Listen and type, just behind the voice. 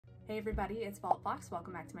Hey everybody, it's Vaultbox.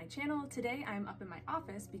 Welcome back to my channel. Today I'm up in my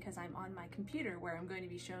office because I'm on my computer where I'm going to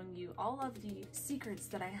be showing you all of the secrets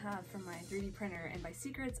that I have from my 3D printer, and by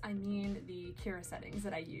secrets I mean the Cura settings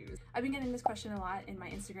that I use. I've been getting this question a lot in my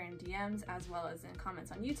Instagram DMs as well as in comments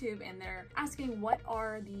on YouTube, and they're asking what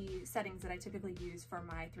are the settings that I typically use for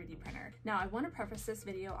my 3D printer. Now I want to preface this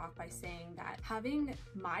video off by saying that having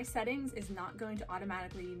my settings is not going to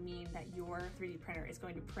automatically mean that your 3D printer is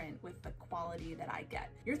going to print with the quality that I get.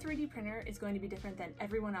 Your 3D printer is going to be different than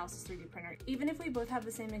everyone else's 3D printer. Even if we both have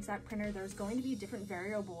the same exact printer, there's going to be different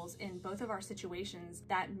variables in both of our situations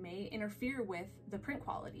that may interfere with the print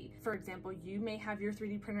quality. For example, you may have your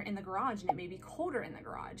 3D printer in the garage and it may be colder in the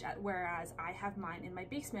garage, whereas I have mine in my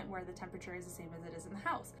basement where the temperature is the same as it is in the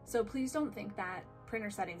house. So please don't think that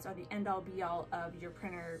printer settings are the end-all be-all of your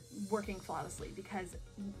printer working flawlessly, because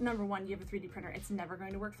number one, you have a 3D printer, it's never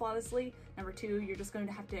going to work flawlessly. Number two, you're just going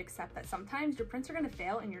to have to accept that sometimes your prints are going to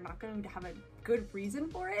fail and you're not going to have a good reason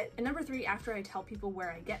for it. And number three, after I tell people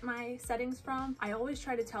where I get my settings from, I always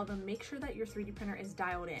try to tell them, make sure that your 3D printer is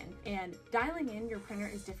dialed in. And dialing in your printer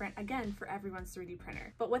is different, again, for everyone's 3D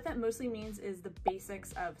printer. But what that mostly means is the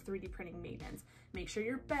basics of 3D printing maintenance. Make sure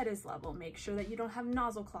your bed is level, make sure that you don't have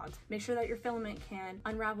nozzle clogs, make sure that your filament can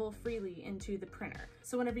unravel freely into the printer.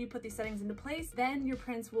 So whenever you put these settings into place, then your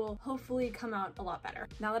prints will hopefully come out a lot better.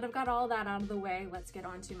 Now that I've got all that out of the way, let's get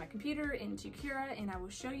onto my computer into Cura, and I will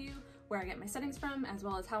show you where I get my settings from as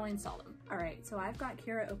well as how I install them. All right, so I've got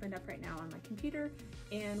Cura opened up right now on my computer,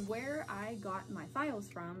 and where I got my files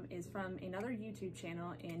from is from another YouTube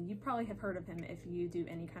channel, and you probably have heard of him if you do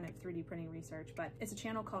any kind of 3D printing research, but it's a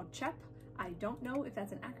channel called CHEP. I don't know if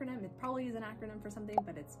that's an acronym. It probably is an acronym for something,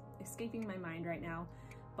 but it's escaping my mind right now.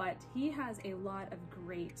 But he has a lot of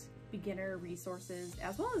great beginner resources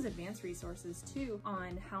as well as advanced resources too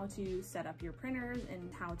on how to set up your printers and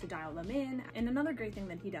how to dial them in. And another great thing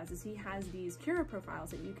that he does is he has these Cura profiles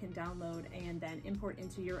that you can download and then import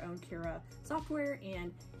into your own Cura software,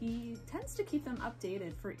 and he tends to keep them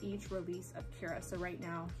updated for each release of Cura. So right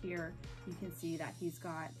now here you can see that he's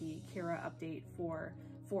got the Cura update for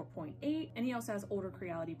 4.8, and he also has older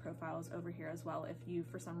Creality profiles over here as well if you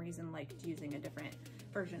for some reason liked using a different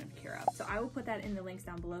version of Cura. So I will put that in the links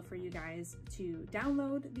down below for you guys to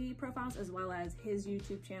download the profiles, as well as his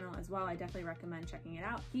YouTube channel as well. I definitely recommend checking it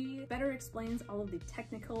out. He better explains all of the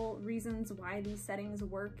technical reasons why these settings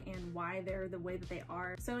work and why they're the way that they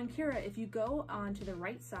are. So in Cura, if you go on to the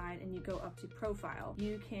right side and you go up to profile,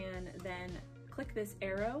 you can then click this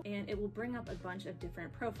arrow and it will bring up a bunch of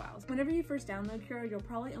different profiles. Whenever you first download Cura, you'll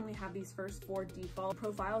probably only have these first 4 default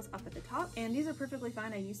profiles up at the top, and these are perfectly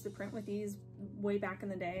fine. I used to print with these way back in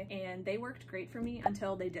the day and they worked great for me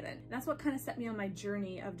until they didn't. And that's what kind of set me on my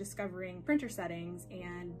journey of discovering printer settings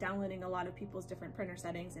and downloading a lot of people's different printer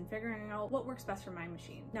settings and figuring out what works best for my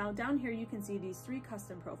machine. Now down here you can see these 3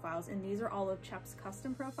 custom profiles, and these are all of CHEP's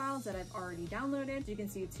custom profiles that I've already downloaded. You can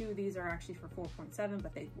see 2 of these are actually for 4.7,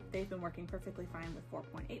 but they've been working perfectly fine with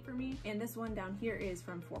 4.8 for me. And this one down here is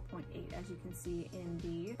from 4.8, as you can see in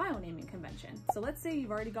the file naming convention. So let's say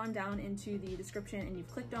you've already gone down into the description and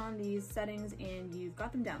you've clicked on these settings and you've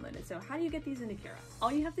got them downloaded. So how do you get these into Cura?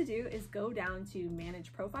 All you have to do is go down to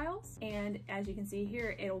manage profiles, and as you can see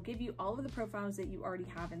here, it'll give you all of the profiles that you already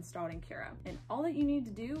have installed in Cura. And all that you need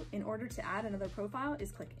to do in order to add another profile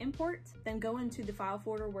is click import, then go into the file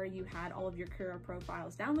folder where you had all of your Cura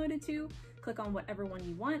profiles downloaded to, click on whatever one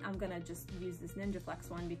you want. I'm gonna just use this NinjaFlex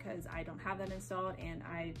one because I don't have that installed and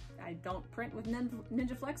I don't print with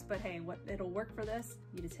NinjaFlex, but hey, it'll work for this.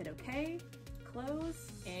 You just hit OK, close,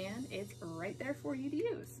 and it's right there for you to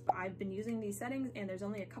use. I've been using these settings and there's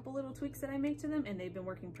only a couple little tweaks that I make to them and they've been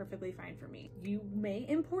working perfectly fine for me. You may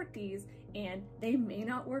import these and they may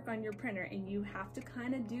not work on your printer, and you have to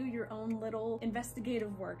kind of do your own little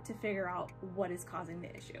investigative work to figure out what is causing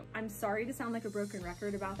the issue. I'm sorry to sound like a broken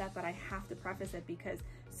record about that, but I have to preface it because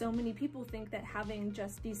so many people think that having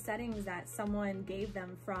just these settings that someone gave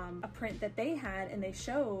them from a print that they had and they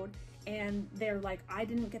showed, and they're like, I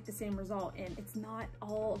didn't get the same result. And it's not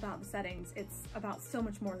all about the settings, it's about so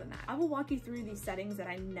much more than that. I will walk you through these settings that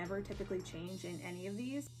I never typically change in any of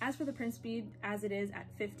these. As for the print speed, as it is at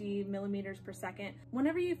 50 millimeters per second,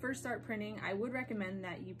 whenever you first start printing, I would recommend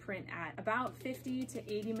that you print at about 50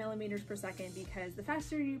 to 80 millimeters per second, because the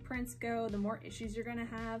faster your prints go, the more issues you're gonna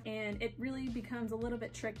have, and it really becomes a little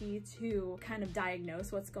bit tricky to kind of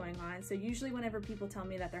diagnose what's going on. So usually whenever people tell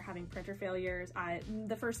me that they're having printer failures,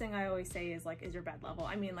 the first thing I always say is like, is your bed level?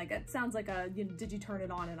 I mean, like, it sounds like a, did you turn it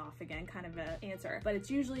on and off again kind of a answer, but it's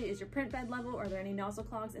usually, is your print bed level? Are there any nozzle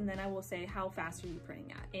clogs? And then I will say, how fast are you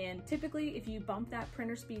printing at? And typically, if you bump that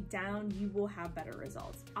printer speed down, you will have better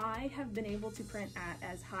results. I have been able to print at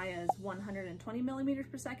as high as 120 millimeters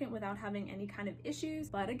per second without having any kind of issues.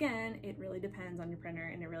 But again, it really depends on your printer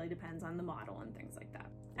and it really depends on the model and things like that.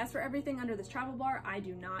 As for everything under this travel bar, I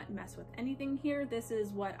do not mess with anything here. This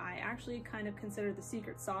is what I actually kind of consider the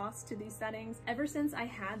secret sauce to these settings. Ever since I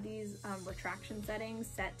had these retraction settings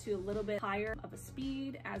set to a little bit higher of a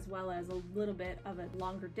speed as well as a little bit of a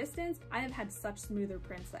longer distance, I have had such smoother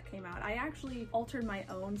prints that came out. I actually altered my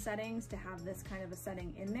own settings to have this kind of a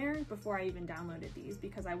setting in there before I even downloaded these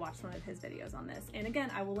because I watched one of his videos on this. And again,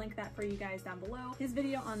 I will link that for you guys down below. His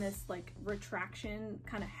video on this like retraction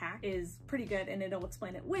kind of hack is pretty good and it'll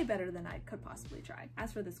explain it way better than I could possibly try.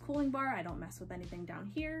 As for this cooling bar, I don't mess with anything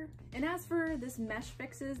down here. And as for this mesh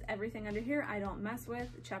fixes, everything under here I don't mess with.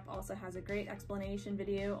 CHEP also has a great explanation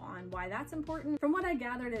video on why that's important. From what I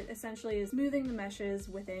gathered, it essentially is smoothing the meshes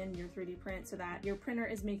within your 3D print so that your printer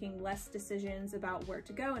is making less decisions about where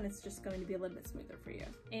to go and it's just going to be a little bit smoother for you.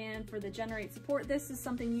 And for the generate support, this is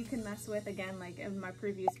something you can mess with. Again, like in my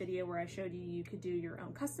previous video where I showed you, you could do your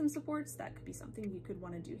own custom supports. That could be something you could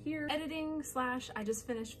want to do here. Editing / I just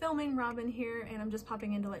finished filming Robin here and I'm just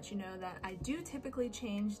popping in to let you know that I do typically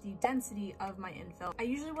change the density of my infill. I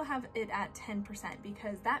usually will have it at 10%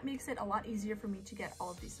 because that makes it a lot easier for me to get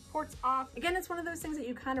all of these supports off. Again, it's one of those things that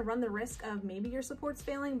you kind of run the risk of maybe your supports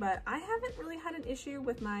failing, but I haven't really had an issue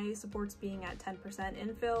with my supports being at 10%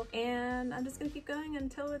 infill, and I'm just gonna keep going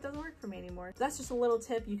until it doesn't work for me anymore. So that's just a little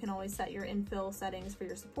tip. You can always set your infill settings for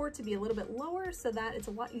your support to be a little bit lower so that it's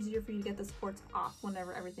a lot easier for you to get the supports off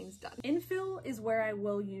whenever everything's done. Infill is where I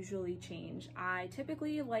will usually change. I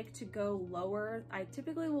typically like to go lower. I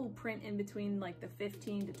typically will print in between like the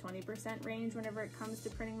 15 to 20% range whenever it comes to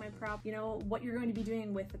printing my prop. You know, what you're going to be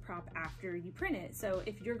doing with the prop after you print it. So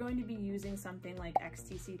if you're going to be using something like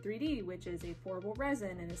XTC3D, which is a pourable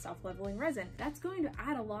resin and a self-leveling resin, that's going to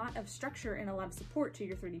add a lot of structure and a lot of support to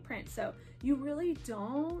your 3D print. So you really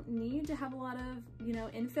don't need to have a lot of, you know,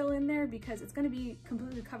 infill in there because it's going to be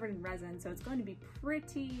completely covered in resin. So it's going to be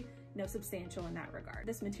pretty substantial in that regard.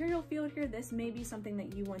 This material field here, this may be something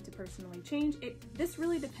that you want to personally change. This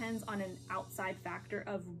really depends on an outside factor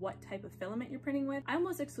of what type of filament you're printing with. I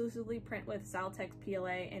almost exclusively print with Saltex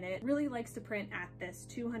PLA and it really likes to print at this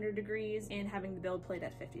 200 degrees and having the build plate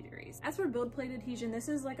at 50 degrees. As for build plate adhesion, this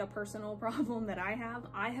is like a personal problem that I have.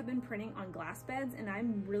 I have been printing on glass beds and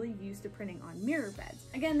I'm really used to printing on mirror beds.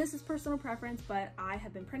 Again, this is personal preference, but I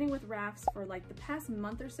have been printing with rafts for like the past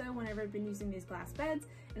month or so whenever I've been using these glass beds,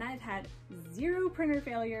 and I've had 0 printer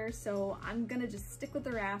failures, so I'm gonna just stick with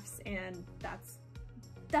the rafts, and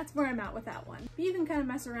that's where I'm at with that one. But you can kind of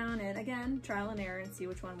mess around and again, trial and error and see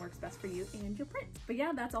which one works best for you and your print. But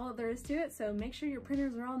yeah, that's all there is to it. So make sure your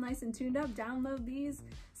printers are all nice and tuned up, download these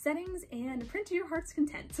settings and print to your heart's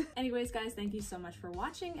content. Anyways, guys, thank you so much for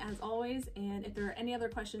watching as always. And if there are any other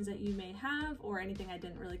questions that you may have or anything I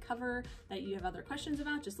didn't really cover that you have other questions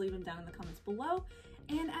about, just leave them down in the comments below.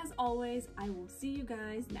 And as always, I will see you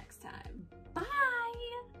guys next time.